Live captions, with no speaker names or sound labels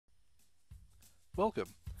Welcome!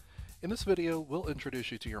 In this video, we'll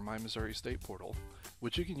introduce you to your My Missouri State portal,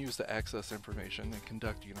 which you can use to access information and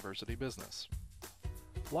conduct university business.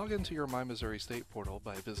 Log into your My Missouri State portal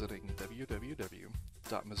by visiting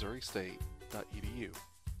www.missouristate.edu.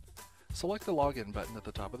 Select the Login button at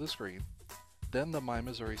the top of the screen, then the My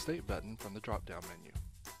Missouri State button from the drop-down menu.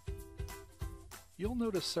 You'll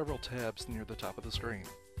notice several tabs near the top of the screen.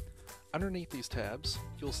 Underneath these tabs,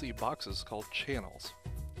 you'll see boxes called Channels.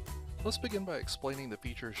 Let's begin by explaining the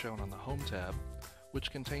features shown on the Home tab, which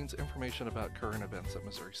contains information about current events at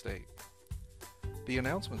Missouri State. The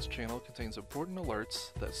Announcements channel contains important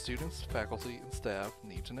alerts that students, faculty, and staff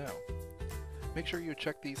need to know. Make sure you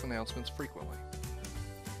check these announcements frequently.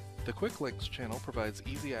 The Quick Links channel provides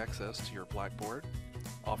easy access to your Blackboard,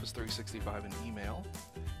 Office 365 and email,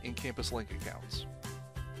 and Campus Link accounts.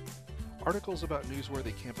 Articles about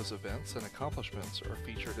newsworthy campus events and accomplishments are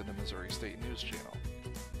featured in the Missouri State News channel.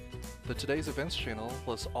 The Today's Events channel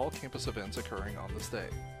lists all campus events occurring on this day.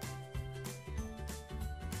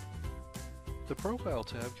 The Profile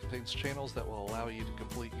tab contains channels that will allow you to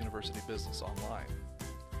complete university business online.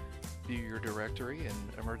 View your directory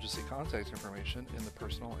and emergency contact information in the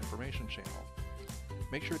Personal Information channel.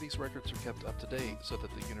 Make sure these records are kept up to date so that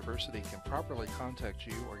the university can properly contact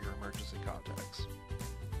you or your emergency contacts.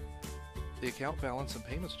 The Account Balance and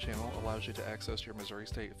Payments channel allows you to access your Missouri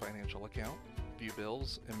State financial account, view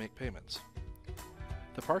bills, and make payments.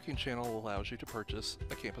 The Parking channel allows you to purchase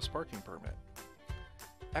a campus parking permit.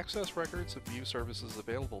 Access records and view services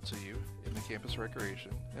available to you in the Campus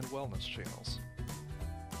Recreation and Wellness channels.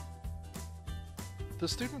 The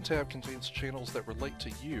Student tab contains channels that relate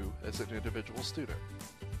to you as an individual student.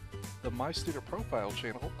 The My Student Profile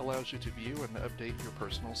channel allows you to view and update your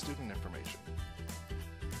personal student information.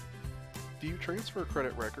 View transfer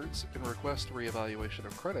credit records and request reevaluation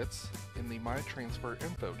of credits in the My Transfer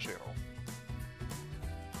Info channel.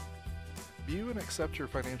 View and accept your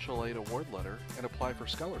financial aid award letter and apply for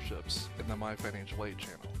scholarships in the My Financial Aid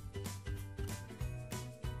channel.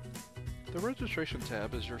 The Registration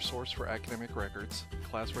tab is your source for academic records,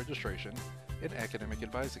 class registration, and academic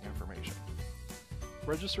advising information.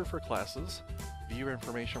 Register for classes, view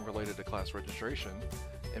information related to class registration,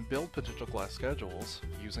 and build potential class schedules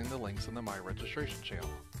using the links in the My Registration channel.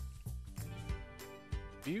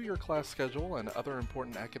 View your class schedule and other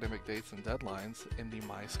important academic dates and deadlines in the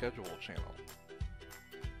My Schedule channel.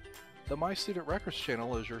 The My Student Records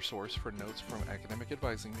channel is your source for notes from academic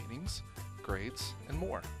advising meetings, grades, and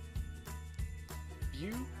more.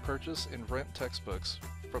 View, purchase, and rent textbooks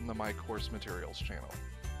from the My Course Materials channel.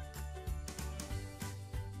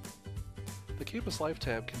 The Campus Life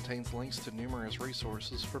tab contains links to numerous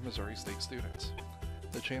resources for Missouri State students.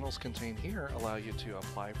 The channels contained here allow you to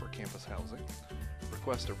apply for campus housing,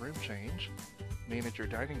 request a room change, manage your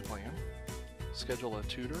dining plan, schedule a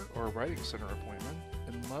tutor or a writing center appointment,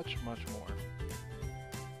 and much, much more.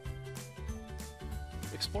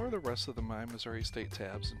 Explore the rest of the My Missouri State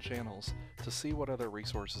tabs and channels to see what other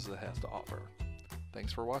resources it has to offer.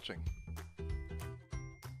 Thanks for watching.